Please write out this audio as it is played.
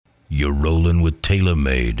You're rolling with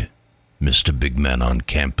TaylorMade, Mr. Big Man on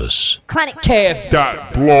Campus.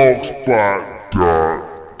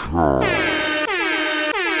 ChronicCast.blogspot.com.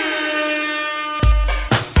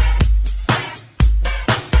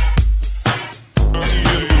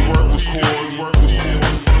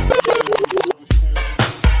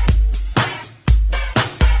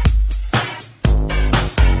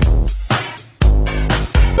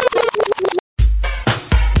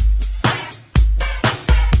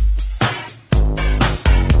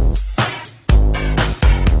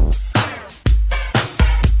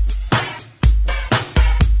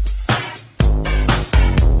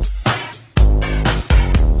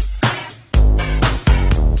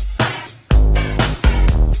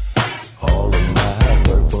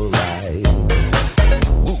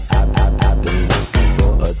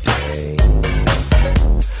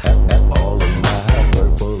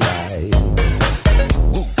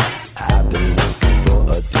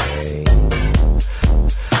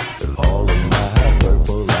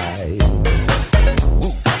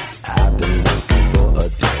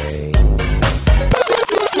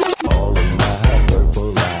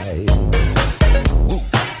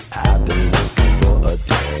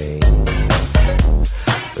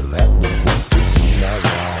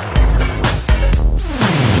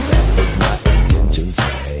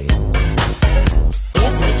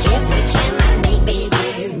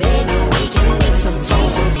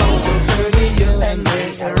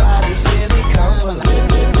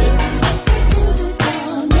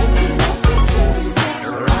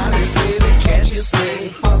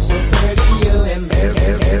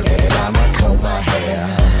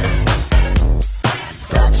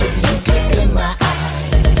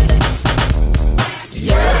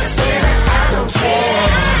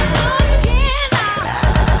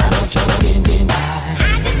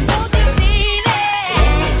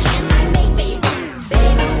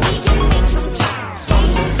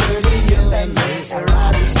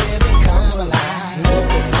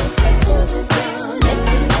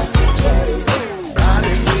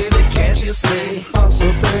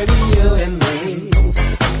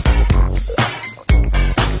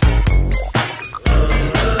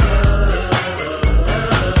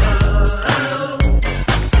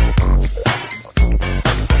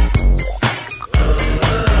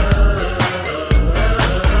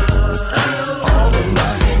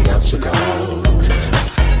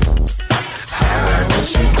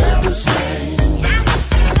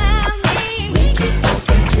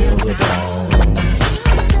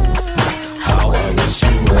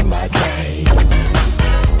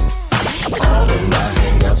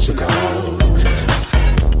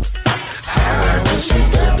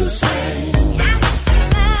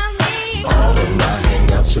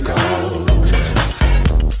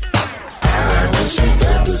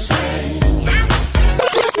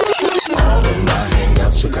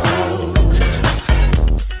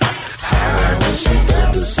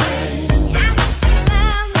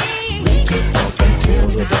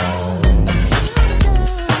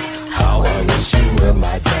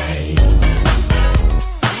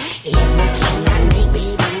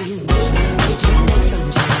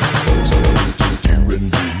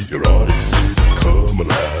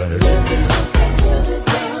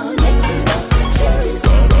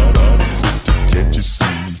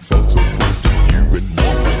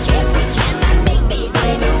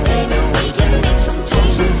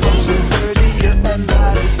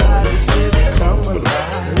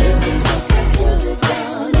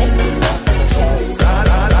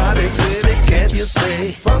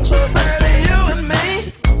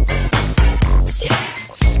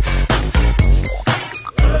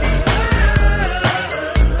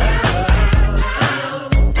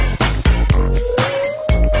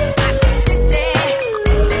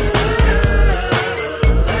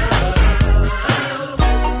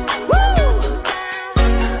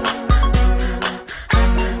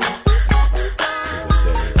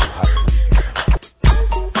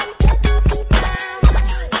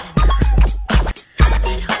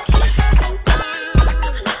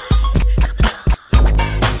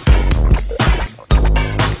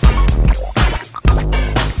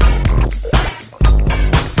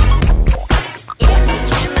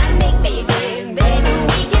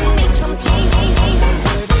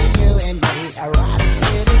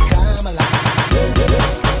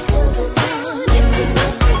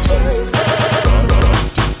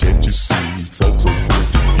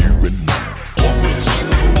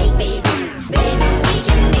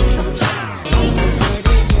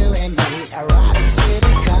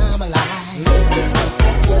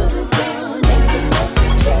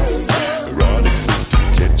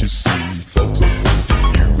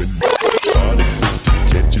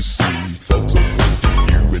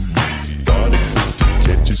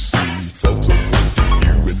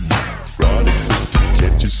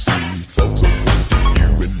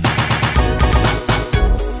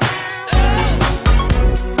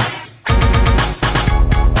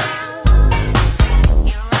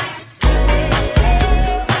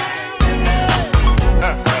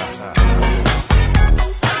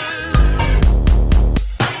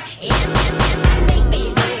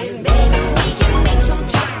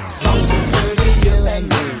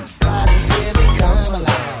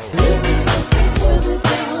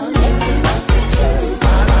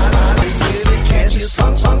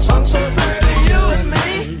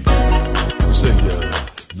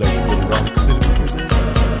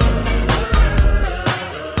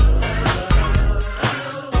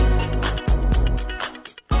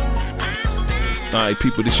 Alright,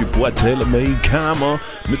 people, this your boy Taylor Made,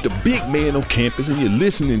 Mr. Big Man on campus, and you're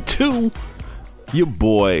listening to your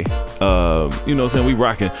boy. You know what I'm saying? We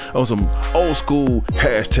rocking on some old school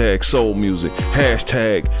hashtag soul music,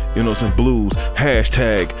 hashtag, you know what I'm saying, blues,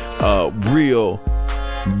 hashtag real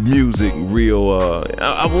music, real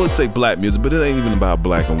I would say black music, but it ain't even about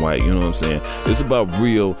black and white, you know what I'm saying? It's about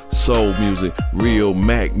real soul music, real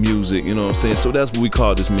Mack music, you know what I'm saying? So that's what we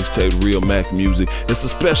call this mixtape, Real Mack Music. It's a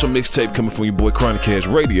special mixtape coming from your boy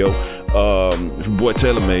ChronicCast Radio, your boy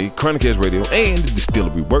Taylor Made, ChronicCast Radio, and the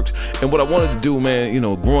Distillery Works. And what I wanted to do, man, you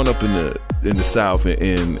know, growing up in the South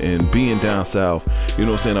and being down South, you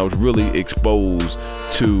know what I'm saying, I was really exposed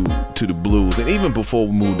to the blues. And even before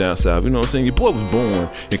we moved down South, you know what I'm saying, your boy was born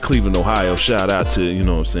in Cleveland, Ohio. Shout out to, you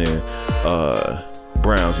know what I'm saying,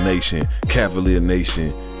 Browns Nation, Cavalier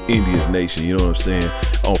Nation, Indians Nation, you know what I'm saying,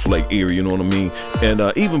 off Lake Erie, you know what I mean. And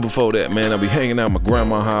even before that, man, I'd be hanging out at my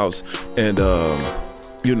grandma's house, and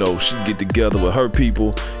you know, she'd get together with her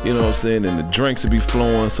people, you know what I'm saying, and the drinks would be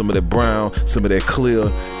flowing, some of that brown, some of that clear,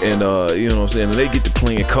 and you know what I'm saying, and they get to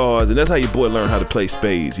playing cards, and that's how your boy learned how to play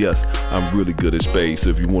spades. Yes, I'm really good at spades, so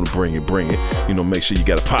if you want to bring it, you know, make sure you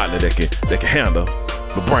got a partner that can handle,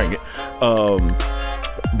 but bring it.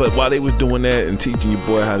 But while they was doing that and teaching your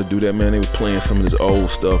boy how to do that, man, they was playing some of this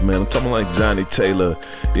old stuff, man. I'm talking like Johnny Taylor,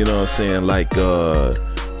 you know what I'm saying, like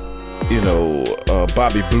you know,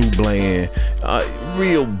 Bobby Blue Bland,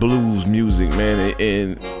 real blues music, man.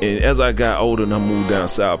 And as I got older and I moved down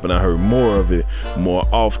South and I heard more of it more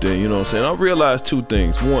often, you know what I'm saying, I realized two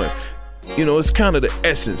things. One, you know, it's kind of the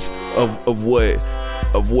essence of what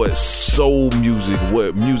soul music,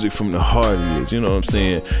 what music from the heart is, you know what I'm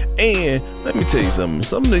saying? And let me tell you something,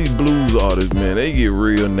 some of these blues artists, man, they get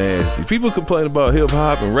real nasty. People complain about hip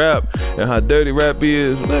hop and rap and how dirty rap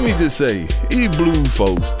is. Let me just say, these blues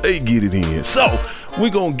folks, they get it in. So we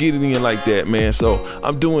gonna get it in like that, man. So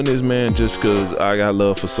I'm doing this, man, just cause I got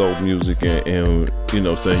love for soul music, and you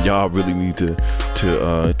know what I'm saying, y'all really need to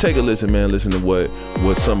take a listen, man. Listen to what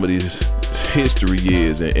some of this history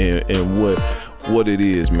is and what it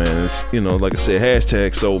is, man. It's, you know, like I said,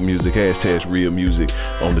 hashtag soul music, hashtag real music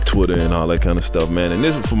on the Twitter and all that kind of stuff, man. And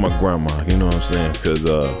this is for my grandma, you know what I'm saying, because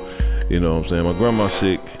you know what I'm saying, my grandma's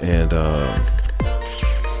sick, and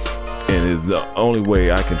it's the only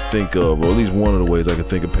way I can think of, or at least one of the ways I can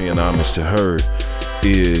think of paying homage to her,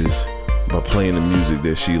 is by playing the music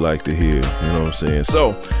that she liked to hear, you know what I'm saying.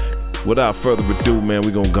 So without further ado, man, we're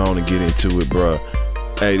gonna go on and get into it, bruh.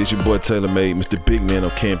 Hey, this your boy Taylor Made, Mr. Big Man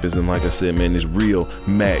on campus, and like I said, man, this real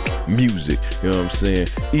Mack music, you know what I'm saying?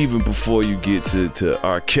 Even before you get to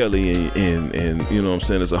R. Kelly and you know what I'm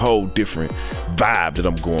saying, there's a whole different vibe that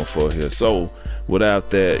I'm going for here. So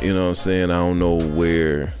without that, you know what I'm saying, I don't know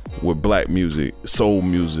where black music, soul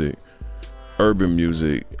music, urban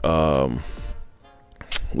music would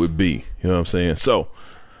be, you know what I'm saying? So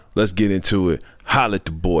let's get into it. Holla at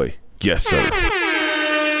the boy. Yes, sir.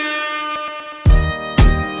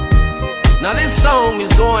 Now this song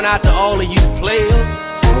is going out to all of you players,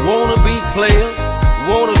 wanna-be players,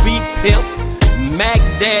 wanna-be pimps, Mac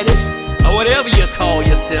daddies, or whatever you call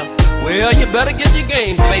yourself. Well, you better get your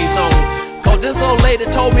game face on. Cause this old lady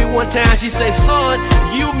told me one time, she said, son,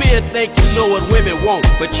 you men think you know what women want,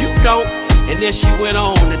 but you don't. And then she went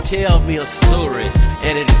on to tell me a story,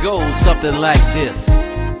 and it goes something like this.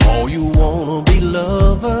 All you wanna be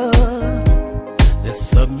lovers, there's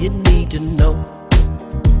something you need to know.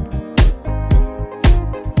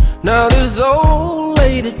 Now this old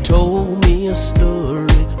lady told me a story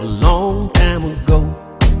a long time ago.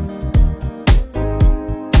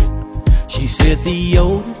 She said the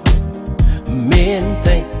oldest men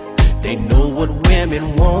think they know what women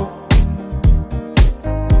want,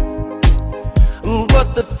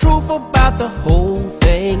 but the truth about the whole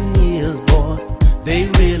thing is, boy, they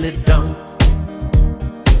really don't.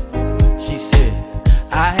 She said,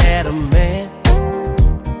 I had a man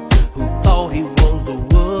who thought he was the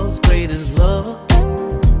world's greatest lover,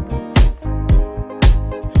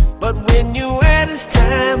 but when you add his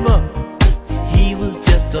time up, he was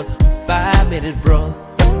just a 5-minute brother.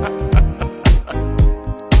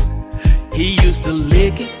 He used to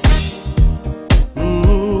lick it,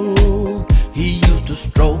 he used to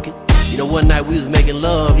stroke it. You know, one night we was making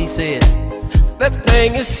love, he said, that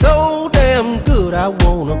thing is so damn good, I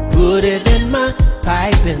wanna put it in my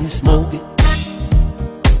pipe and smoke it.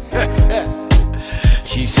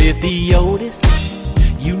 She said, Theodis,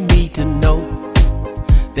 you need to know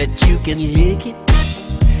that you can lick it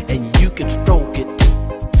and you can stroke it.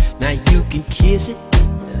 Now you can kiss it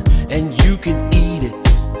and you can eat it,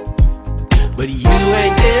 but you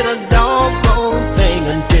ain't get a doggone thing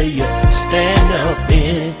until you stand up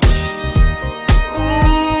in it.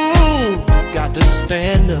 got to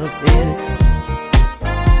stand up in it.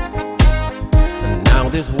 And now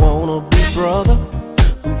this wannabe brother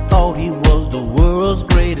who thought he was the world's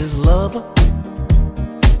greatest lover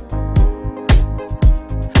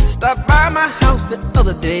stopped by my house the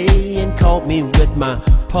other day and caught me with my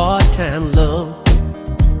part-time love.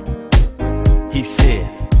 He said,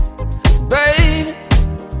 baby,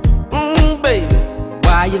 baby,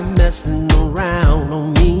 why you messing around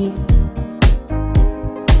on me?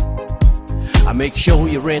 I make sure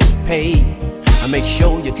your rent's paid, I make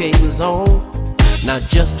sure your cable's on. Now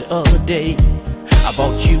just the other day, I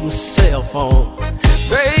bought you a cell phone.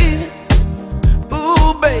 Baby,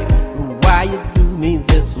 ooh baby, why you do me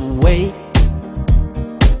this way?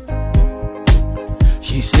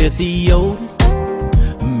 She said the oldest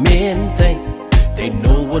men think they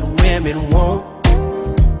know what women want,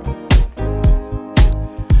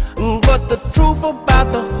 but the truth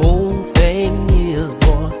about the whole thing is,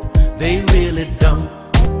 boy, they really don't.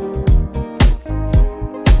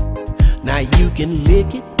 Now you can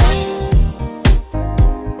lick it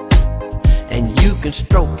and you can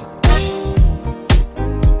stroke it,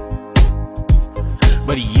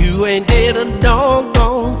 but you ain't did a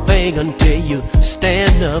doggone thing until you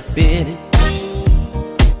stand up in it.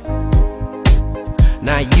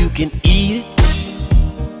 Now you can eat it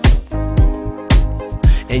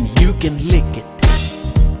and you can lick it,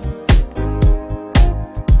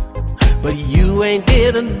 but you ain't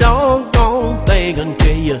did a doggone thing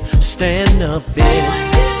until you stand up in it.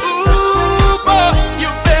 Ooh, boy, you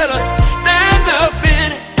better stand up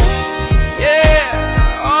in it.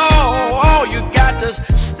 Yeah, oh, you got to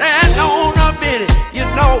stand on up in it. You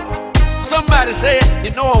know, somebody said,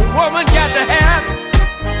 you know, a woman got to have it.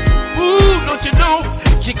 Ooh, don't you know,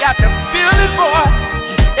 she got to feel it, boy,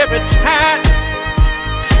 every time. I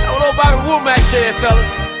don't know about what Mack said,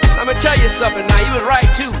 fellas. I'm gonna tell you something now, he was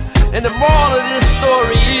right too. And the moral of this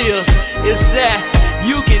story is that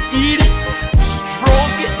you can eat it,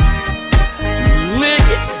 stroke it, lick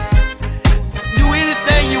it, do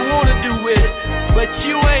anything you want to do with it, but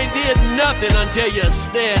you ain't did nothing until you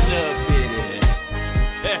stand up in it.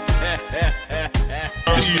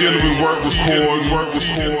 Distillery work, record.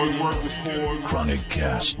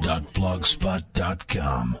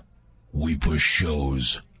 ChronicCast.blogspot.com. We push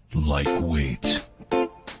shows like weight.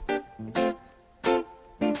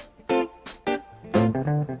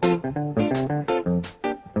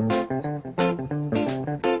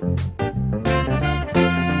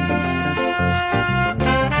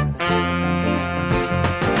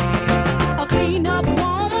 A clean-up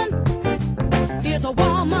woman is a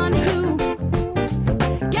woman who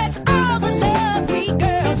gets all the love we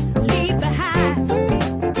girls leave behind.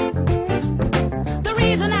 The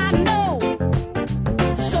reason I know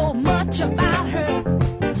so much about her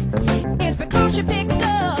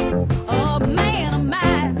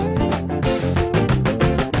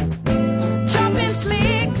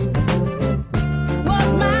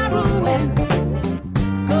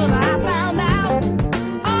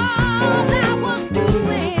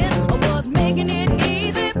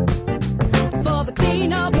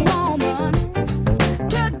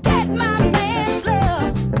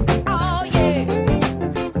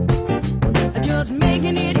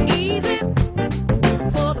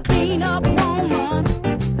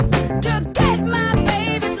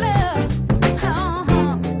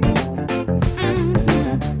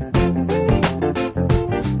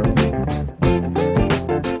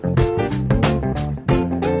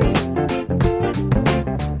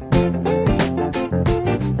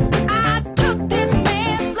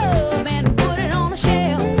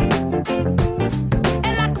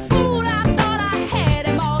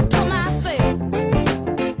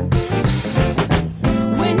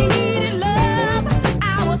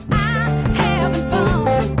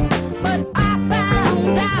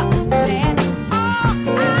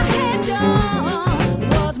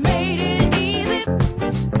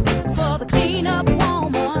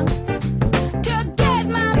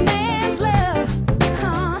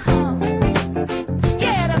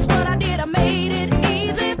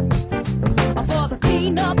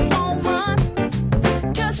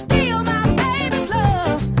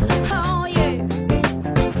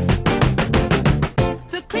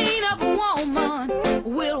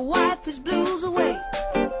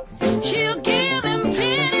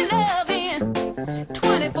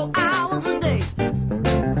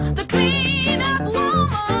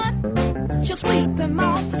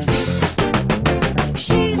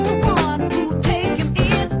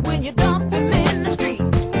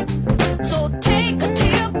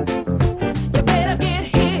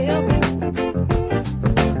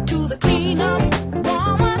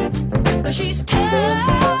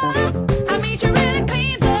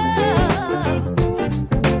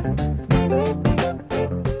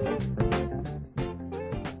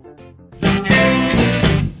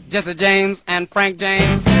Jesse James and Frank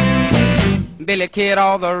James, Billy Kid,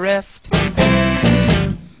 all the rest.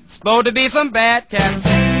 Supposed to be some bad cats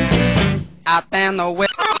out there in the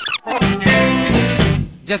west.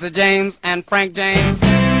 Jesse James and Frank James,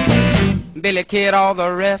 Billy Kid, all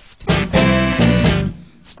the rest.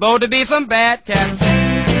 Supposed to be some bad cats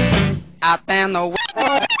out there in the west.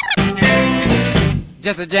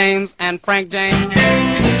 Jesse James and Frank James,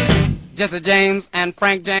 Jesse James and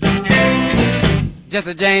Frank James,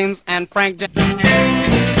 Jesse James and Frank James.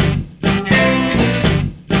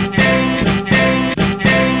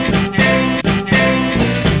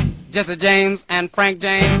 Jesse James and Frank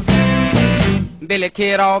James, Billy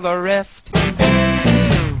Kid, all the rest.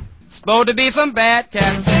 Supposed to be some bad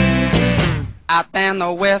cats out there in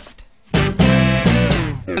the west.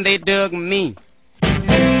 And they dug me,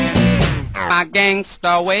 my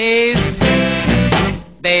gangster ways.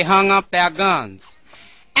 They hung up their guns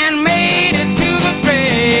and made it to the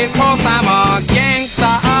grave, 'cause I'm a gangster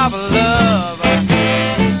of love.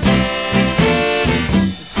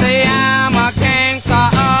 Say I'm a gangster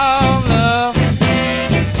of love.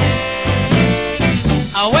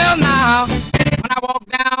 Well now, when I walk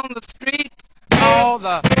down the street, all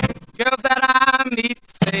the girls that I meet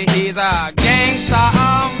say he's a gangster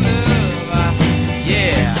of love.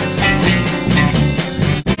 Yeah.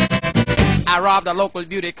 I robbed a local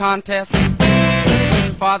beauty contest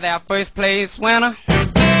for their first place winner.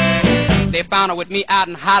 They found her with me out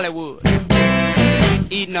in Hollywood,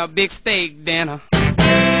 eating a big steak dinner.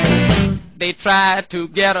 They tried to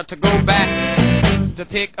get her to go back to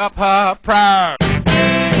pick up her pride.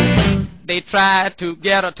 They tried to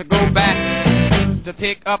get her to go back to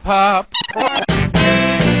pick up her.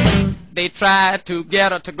 They tried to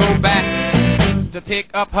get her to go back to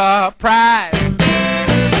pick up her prize.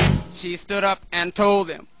 She stood up and told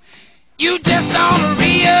them, "You just don't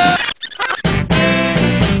realize."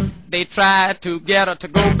 They tried to get her to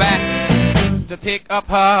go back to pick up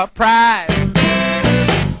her prize.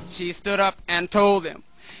 She stood up and told them,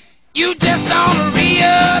 "You just don't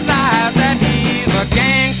realize that he's a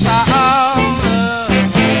gangster of love."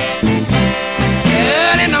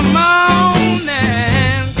 Early in the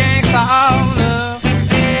morning, gangster of love.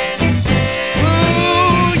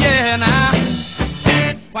 Ooh, yeah, now.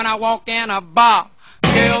 When I walk in a bar,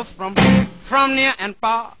 girls from near and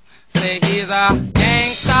far say he's a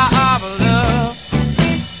gangster of love.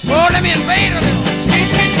 Oh, let me invade a little.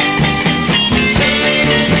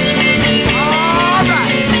 All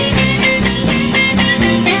right.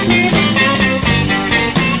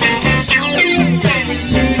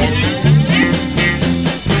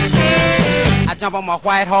 I jump on my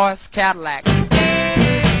white horse Cadillac.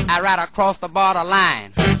 I ride across the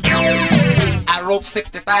borderline. I rope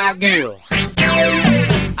 65 girls.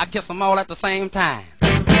 I kiss them all at the same time.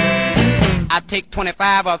 I take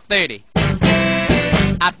 25 or 30.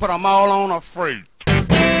 I put them all on a free.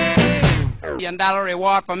 $1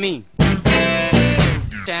 reward for me.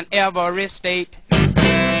 In every state.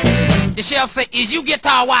 The sheriff say, "Is you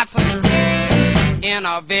Guitar Watson?" In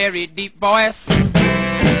a very deep voice.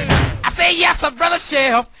 I say, "Yes, sir, brother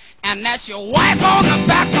sheriff." And that's your wife on the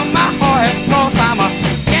back of my horse, 'cause I'm a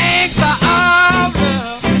gangster of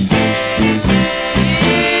love.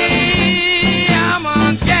 Yeah, I'm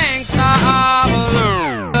a gangster of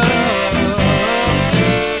love.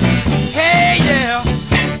 Hey, yeah,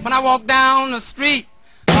 when I walk down the street,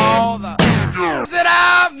 all the that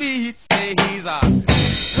I meet say he's a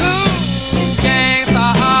gangster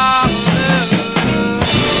of love.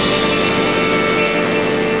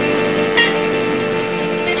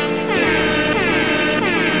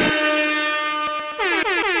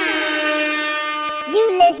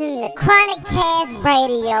 ChronicCast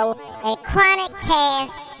Radio at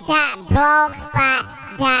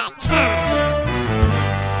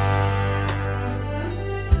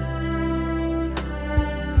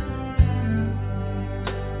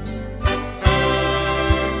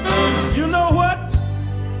You know what?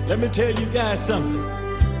 Let me tell you guys something.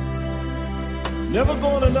 Never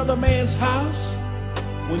go in another man's house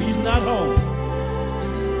when he's not home.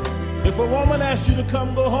 If a woman asks you to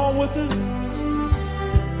come go home with her,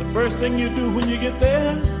 the first thing you do when you get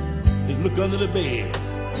there is look under the bed.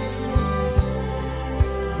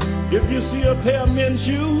 If you see a pair of men's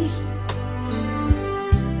shoes,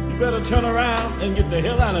 you better turn around and get the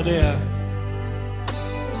hell out of there.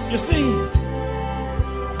 You see,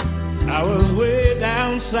 I was way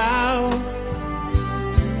down south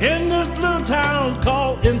in this little town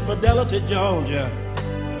called Infidelity, Georgia.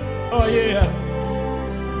 Oh yeah,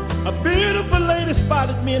 a beautiful lady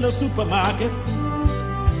spotted me in the supermarket.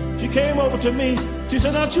 She came over to me. She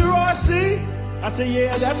said, "Aren't you Roy C?" I said,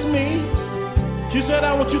 "Yeah, that's me." She said,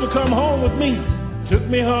 I want you to come home with me. Took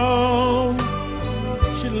me home.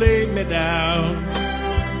 She laid me down.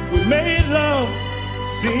 We made love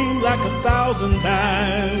seem like 1,000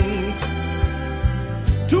 times.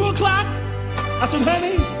 2 o'clock, I said,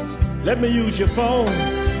 honey, let me use your phone.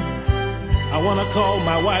 I want to call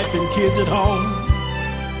my wife and kids at home.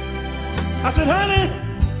 I said, honey,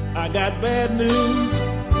 I got bad news.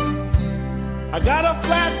 I got a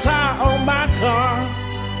flat tire on my car,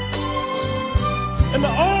 and the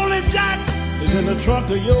only jack is in the trunk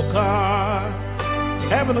of your car.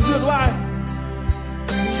 Having a good life,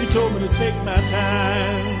 she told me to take my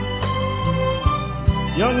time.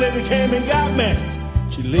 Young lady came and got me.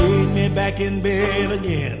 She laid me back in bed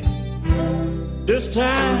again. This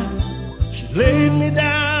time, she laid me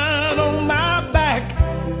down on my back.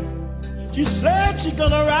 She said she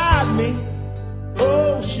gonna ride me.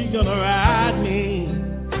 Oh, she gonna ride me.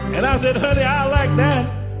 And I said, honey, I like that.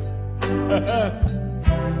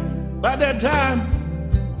 By that time,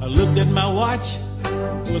 I looked at my watch.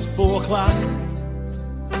 It was 4 o'clock.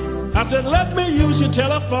 I said, let me use your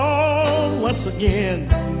telephone once again.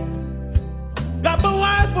 Got my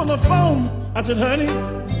wife on the phone. I said, honey,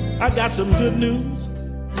 I got some good news,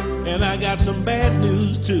 and I got some bad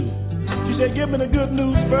news too. She said, give me the good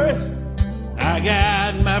news first. I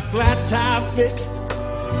got my flat tire fixed.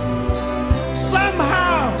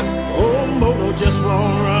 Somehow, old motor just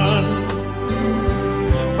won't run.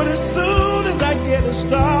 But as soon as I get it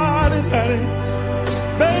started, honey,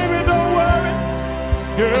 baby, don't worry,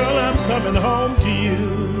 girl, I'm coming home to you.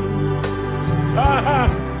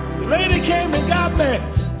 The lady came and got me,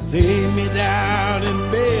 laid me down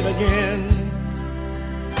in bed again.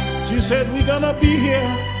 She said, we're gonna be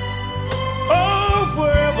here, oh,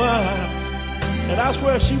 forever. And I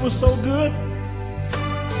swear she was so good,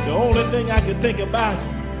 the only thing I could think about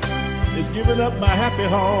is giving up my happy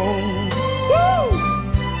home. Woo!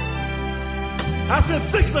 I said,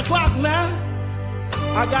 6 o'clock now,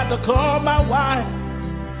 I got to call my wife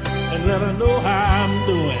and let her know how I'm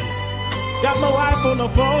doing. Got my wife on the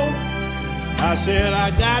phone. I said,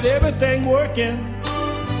 I got everything working.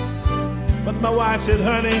 But my wife said,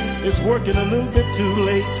 honey, it's working a little bit too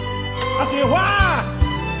late. I said, why?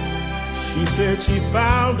 She said she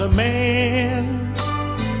found a man.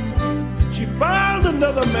 She found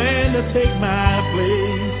another man to take my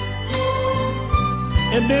place.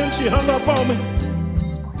 And then she hung up on me.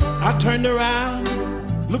 I turned around,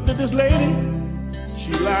 looked at this lady.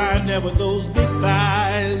 She lying there with those big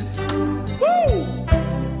thighs. Woo!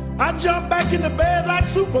 I jumped back in the bed like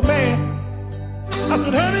Superman. I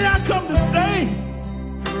said, honey, I come to stay.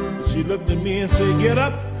 She looked at me and said, get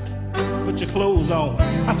up, put your clothes on.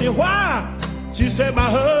 I said, why? She said, my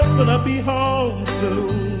husband will be home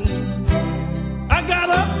soon. I got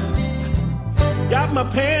up, got my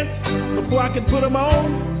pants before I could put them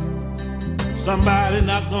on. Somebody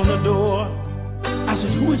knocked on the door. I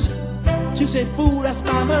said, who is it? She said, fool, that's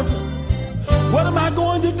my husband. What am I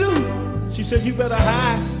going to do? She said, you better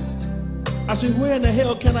hide. I said, where in the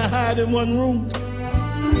hell can I hide in one room?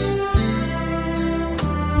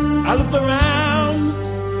 I looked around,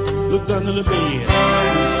 looked under the bed.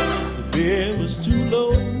 The bed was too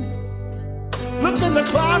low. Looked in the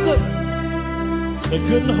closet, they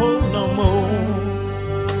couldn't hold no more.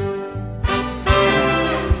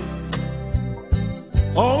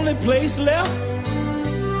 Only place left,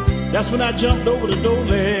 that's when I jumped over the door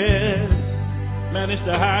ledge. Managed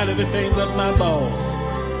to hide everything but my boss.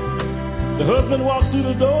 The husband walked through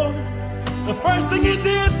the door. The first thing he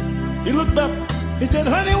did, he looked up. He said,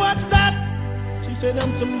 honey, what's that? She said,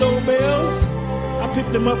 them some doorbells. I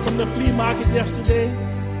picked them up from the flea market yesterday.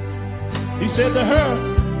 He said to her,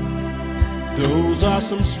 those are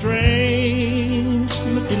some strange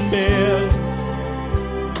looking bells,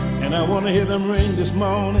 and I want to hear them ring this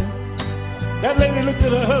morning. That lady looked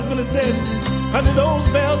at her husband and said, honey, those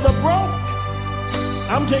bells are broke.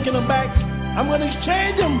 I'm taking them back. I'm going to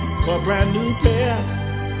exchange them for a brand new pair.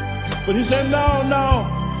 But he said, no, no.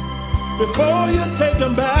 Before you take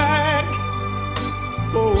them back,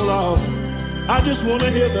 oh Lord, I just want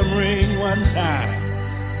to hear them ring one time.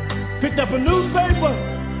 Picked up a newspaper.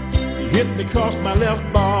 He hit me across my left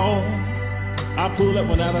bone. I pulled that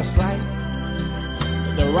one out of sight.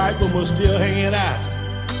 The right one was still hanging out.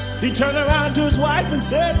 He turned around to his wife and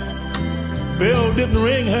said, bell didn't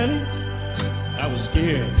ring, honey. I was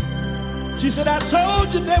scared. She said, I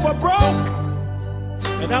told you they were broke,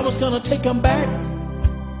 and I was gonna take them back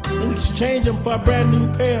and exchange them for a brand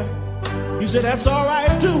new pair. He said, that's all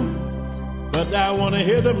right too, but I want to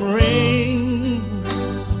hear them ring.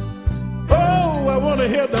 Oh, I want to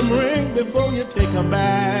hear them ring before you take them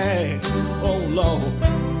back. Oh Lord.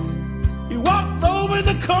 He walked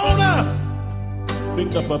in the corner,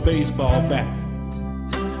 picked up a baseball bat,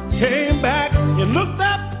 came back and looked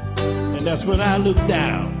up, and that's when I looked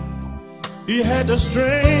down. He had the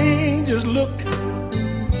strangest look,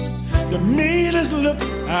 the meanest look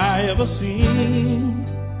I ever seen.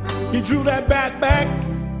 He drew that bat back.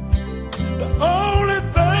 The only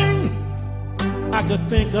thing I could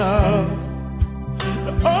think of,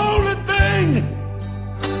 the only thing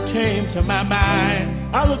came to my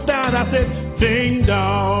mind. I looked down, I said, ding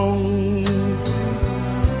dong.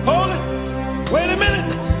 Hold it, wait a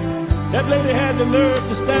minute. That lady had the nerve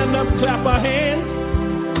to stand up, clap her hands,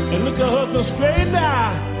 and look her husband straight in the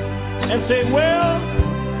eye and say, well,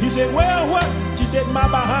 he said, well, what? She said, my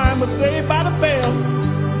behind was saved by the bell.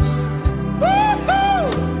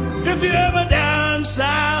 Woo-hoo! If you ever down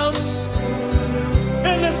south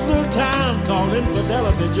in this little town called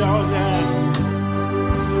Infidelity, Georgia.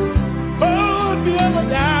 Oh, if you ever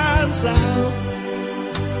down south,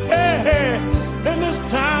 hey, hey, in this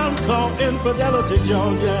town called Infidelity,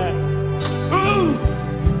 Georgia. Ooh,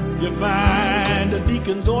 you find the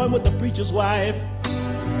deacon going with the preacher's wife.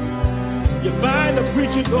 You find the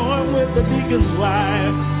preacher going with the deacon's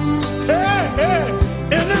wife. Hey, hey,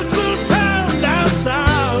 in this little town down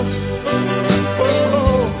south.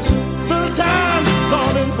 Oh, little town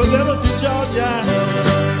called Infidelity, Georgia.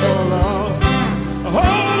 Oh, Lord. A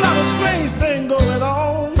whole lot of strange things going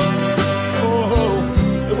on.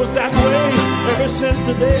 Oh, it was that way ever since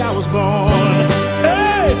the day I was born.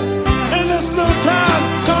 Hey, in this little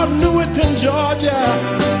town called Newington, Georgia.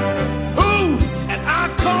 Ooh, and I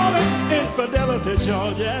call it Infidelity,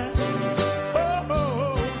 Georgia.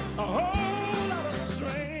 Oh, a whole lot of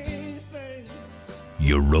strange things.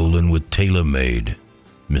 You're rolling with TaylorMade,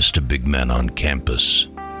 Mr. Big Man on Campus.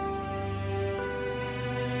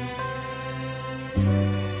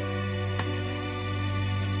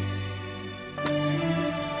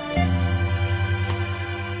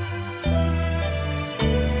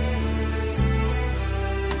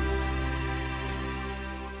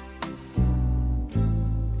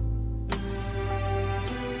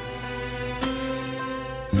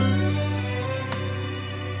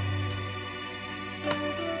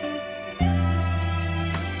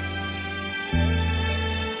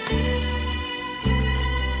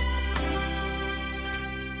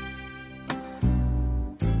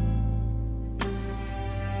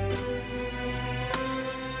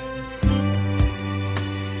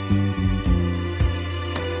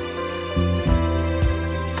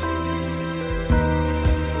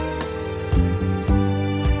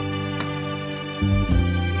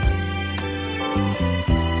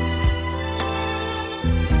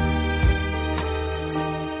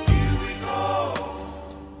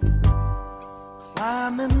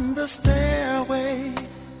 Climbing the stairway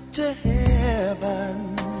to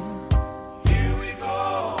heaven. Here we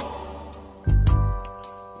go.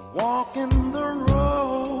 Walking the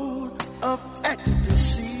road of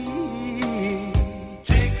ecstasy.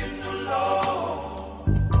 Taking the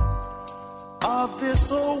load of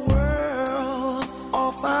this old world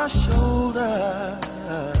off our shoulders.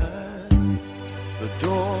 The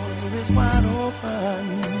door is wide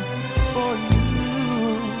open for you.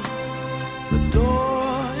 The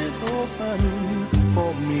door is open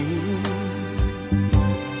for me.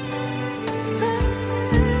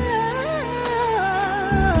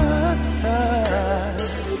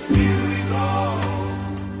 Here we go.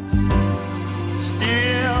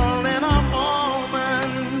 Still in a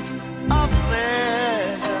moment of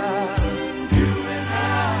pleasure. You and I,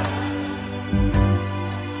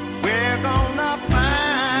 we're gonna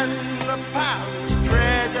find the pirate's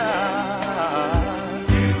treasure.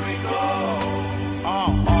 Here we go.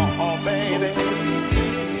 Oh, baby.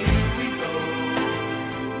 Here we go.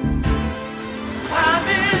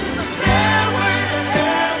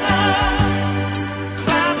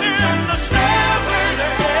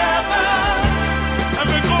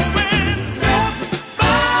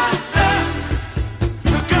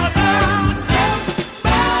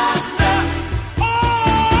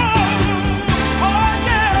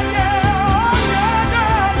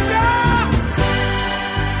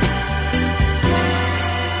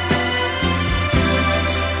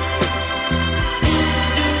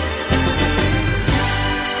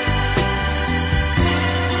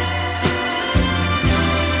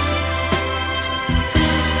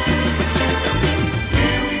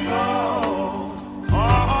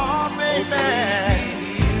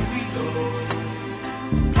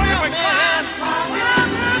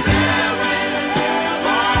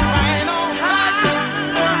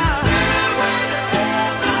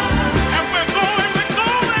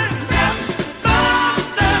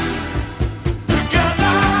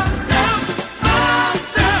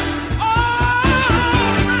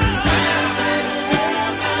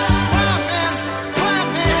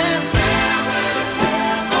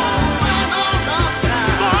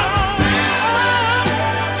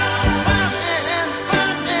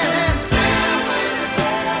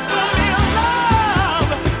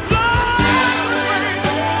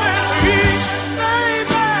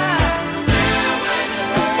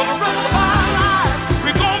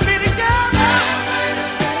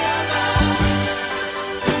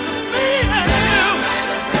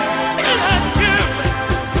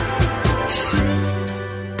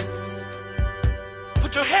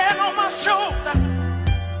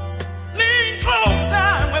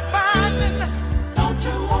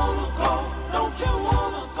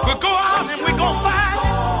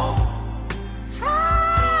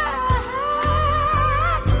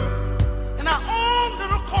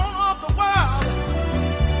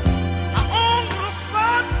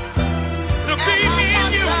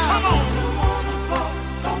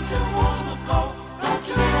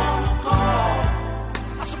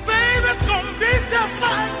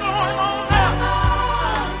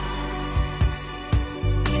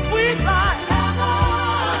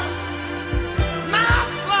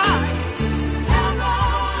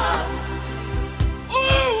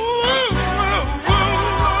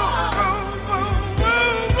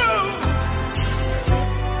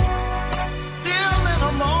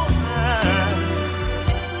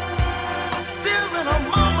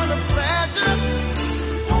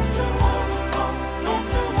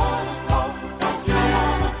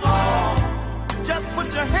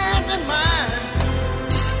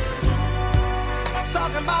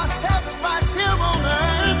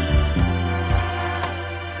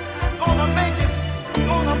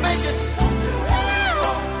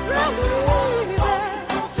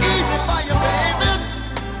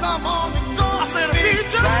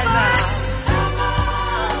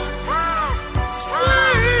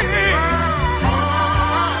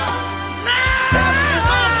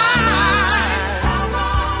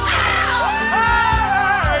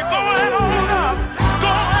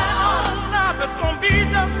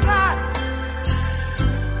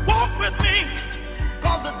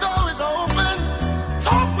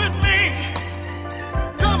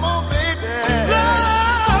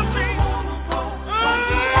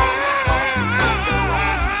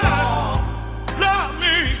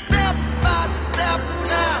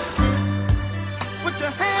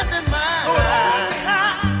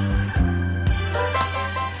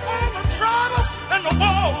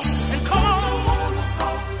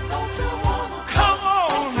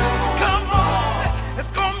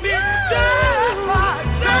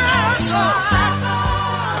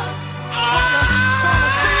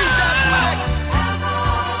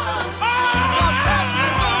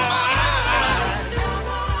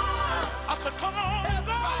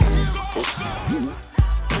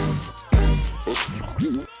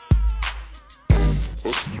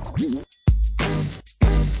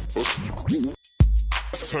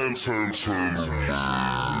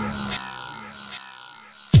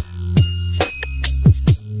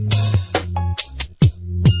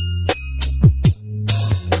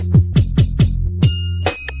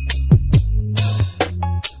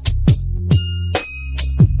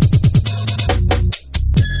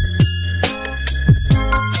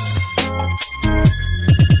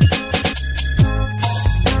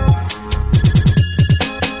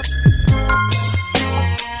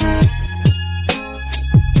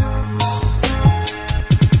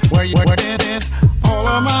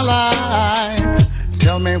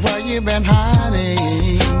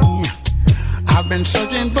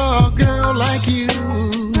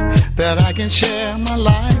 Share my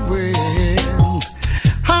life with.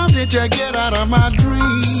 How did you get out of my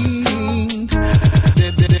dreams?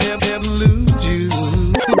 Did heaven lose you?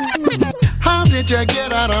 How did you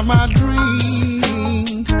get out of my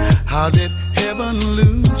dreams? How did heaven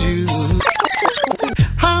lose you?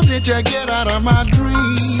 How did you get out of my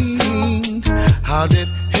dreams? How did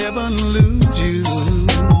heaven lose you?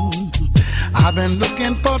 I've been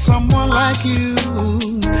looking for someone like you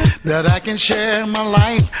that I can share my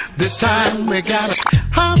life. This time we got it.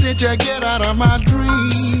 How did you get out of my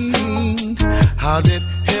dreams? How did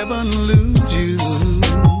heaven lose you?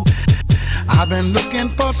 I've been looking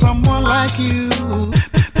for someone like you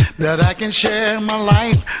that I can share my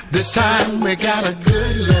life. This time we got a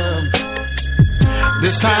good love.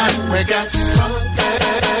 This time we got something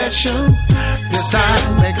special. This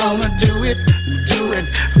time we're gonna do it.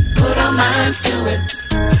 Put our minds to it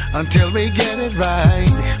until we get it right.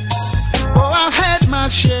 Oh, I've had my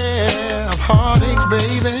share of heartaches,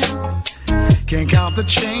 baby. Can't count the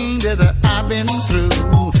change that I've been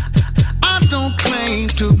through. I don't claim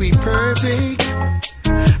to be perfect,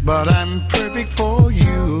 but I'm perfect for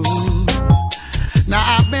you. Now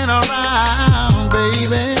I've been around,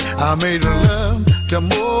 baby. I made love to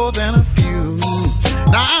more than a few.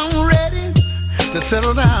 Now I'm ready to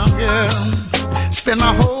settle down, girl. Spend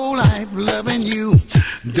my whole life loving you.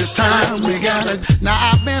 This time we got it. Now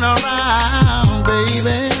I've been around,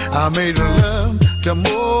 baby. I made love to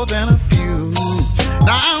more than a few.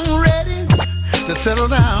 Now I'm ready to settle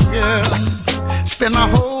down, girl. Spend my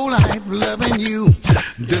whole life loving you.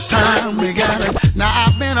 This time we got it. Now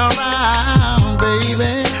I've been around,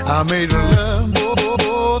 baby. I made love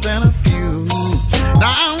more than a few.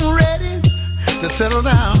 Now I'm ready to settle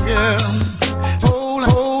down, girl.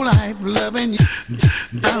 Whole life loving you.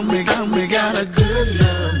 We got a good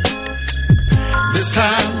love. This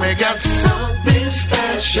time we got something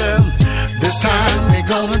special. This time we're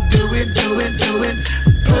gonna do it.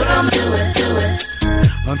 Put 'em to it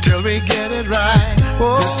until we get it right.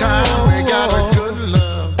 This time we got a good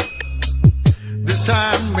love. This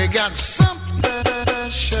time we got something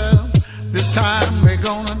special. This time we're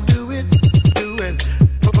gonna do it.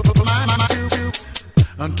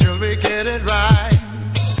 Until we get it right.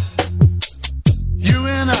 You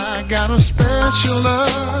and I got a special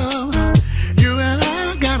love. You and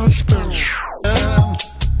I got a special love.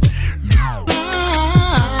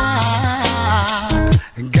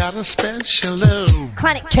 I got a special love.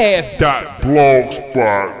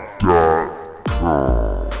 ChronicCast.blogspot.com.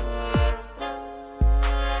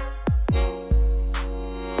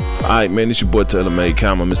 Alright, man, it's your boy Taylor Made,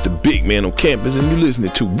 Mr. Big Man on campus, and you're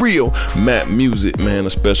listening to real Mack music, man. A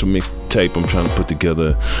special mixtape I'm trying to put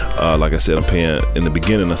together. Like I said, I'm paying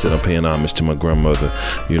homage to my grandmother.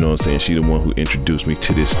 You know what I'm saying? She the one who introduced me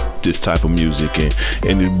to this type of music, and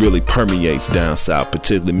it really permeates down south,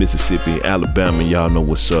 particularly Mississippi, Alabama. Y'all know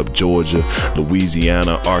what's up. Georgia,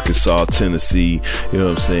 Louisiana, Arkansas, Tennessee. You know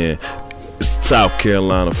what I'm saying? South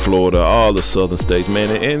Carolina, Florida, all the southern states, man,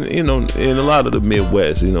 and you know, in a lot of the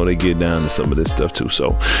Midwest, you know, they get down to some of this stuff too.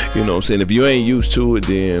 So, you know what I'm saying, if you ain't used to it,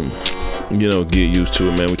 then, you know, get used to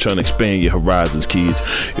it, man. We're trying to expand your horizons, kids.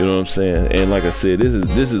 You know what I'm saying? And like I said,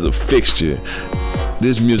 this is a fixture.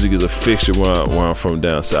 This music is a fixture where I'm from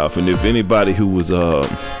down south. And if anybody who was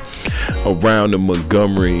around the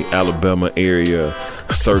Montgomery, Alabama area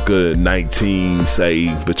circa between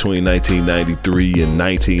 1993 and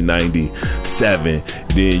 1997,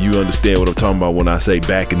 then you understand what I'm talking about when I say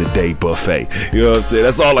back in the day buffet. You know what I'm saying?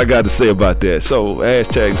 That's all I got to say about that. So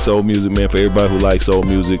hashtag soul music, man. For everybody who likes soul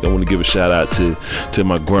music, I want to give a shout out to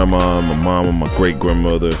my grandma, my mom, and my great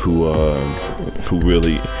grandmother who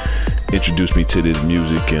really introduced me to this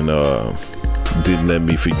music and didn't let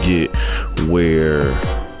me forget where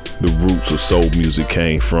the roots of soul music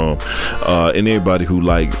came from. And everybody who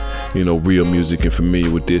like, you know, real music and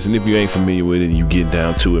familiar with this. And if you ain't familiar with it and you get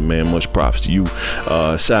down to it, man, much props to you.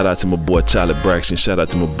 Shout out to my boy Charlie Braxton. Shout out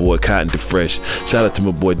to my boy Cotton DeFresh. Shout out to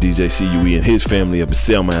my boy DJ CUE and his family up in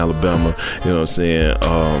Selma, Alabama. You know what I'm saying?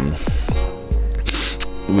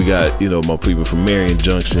 We got, you know, my people from Marion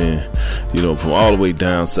Junction, you know, from all the way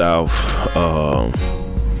down south,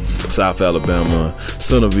 South Alabama,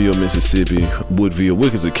 Centerville, Mississippi, Woodville,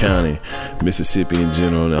 Wickersy County, Mississippi in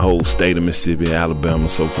general, and the whole state of Mississippi, Alabama,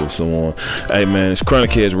 so forth, so on. Hey man, it's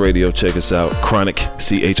ChronicCast Radio. Check us out, Chronic,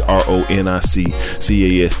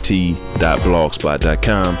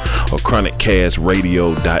 ChronicCast.blogspot.com or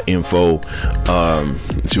ChronicCastRadio.info.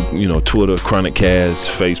 You know, Twitter, ChronicCast,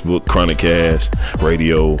 Facebook, ChronicCast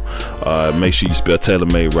Radio. Make sure you spell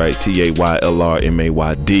TaylorMade right,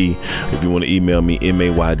 TaylorMayd. If you want to email me,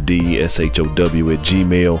 MaydShow@gmail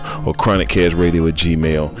or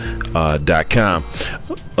ChronicCastRadio@gmail.com.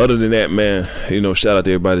 Other than that, man, you know, shout out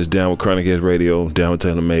to everybody that's down with ChronicCast Radio, down with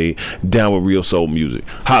TaylorMade, down with real soul music.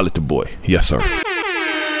 Holla at the boy. Yes, sir.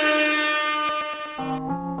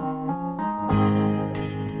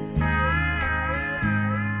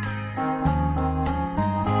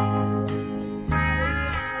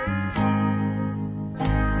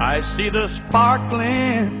 I see the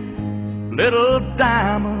sparkling little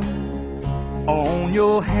diamond on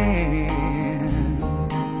your hand.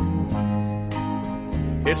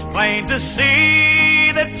 It's plain to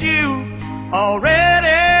see that you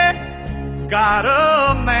already got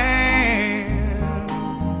a man.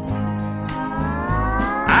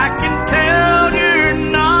 I can tell you're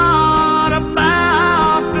not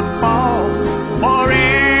about to fall for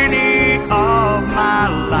any of my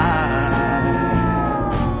lies.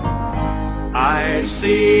 I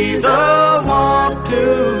see the want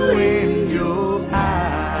to in your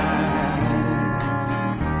eyes.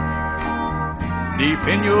 Deep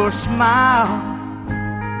in your smile,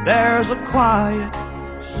 there's a quiet,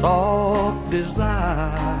 soft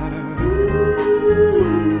desire.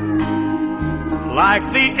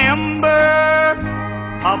 Like the ember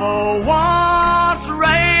of a once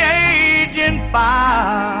raging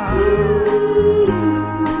fire.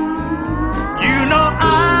 You know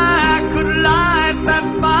I could light that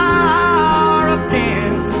fire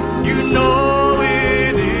again. You know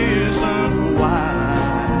it isn't wise.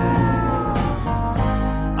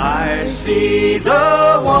 I see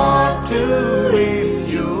the want to in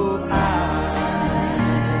your eyes.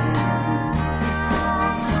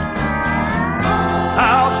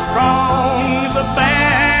 How strong's a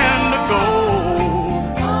band of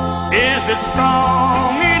gold? Is it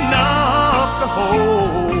strong enough to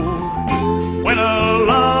hold? When a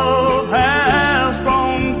love has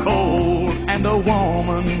grown cold and a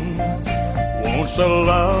woman wants a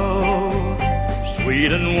love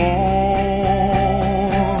sweet and warm.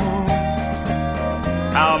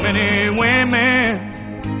 How many women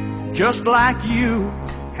just like you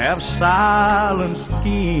have silent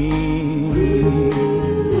schemes?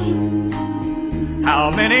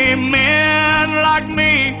 How many men like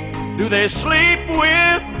me do they sleep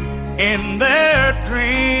with in their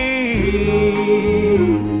dreams?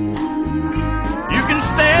 You can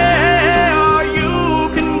stay or you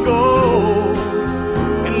can go,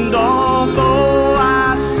 and although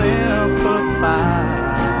I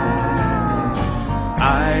sympathize,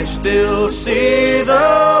 I still see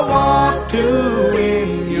the want to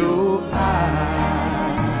in your eyes.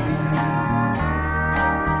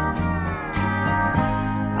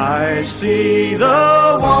 I see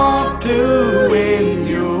the want to in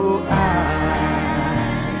your eyes.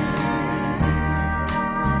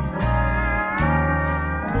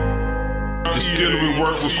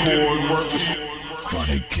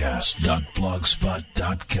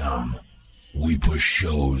 ChronicCast.blogspot.com. We push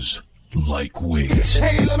shows like wigs.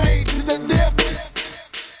 Tailor-made to the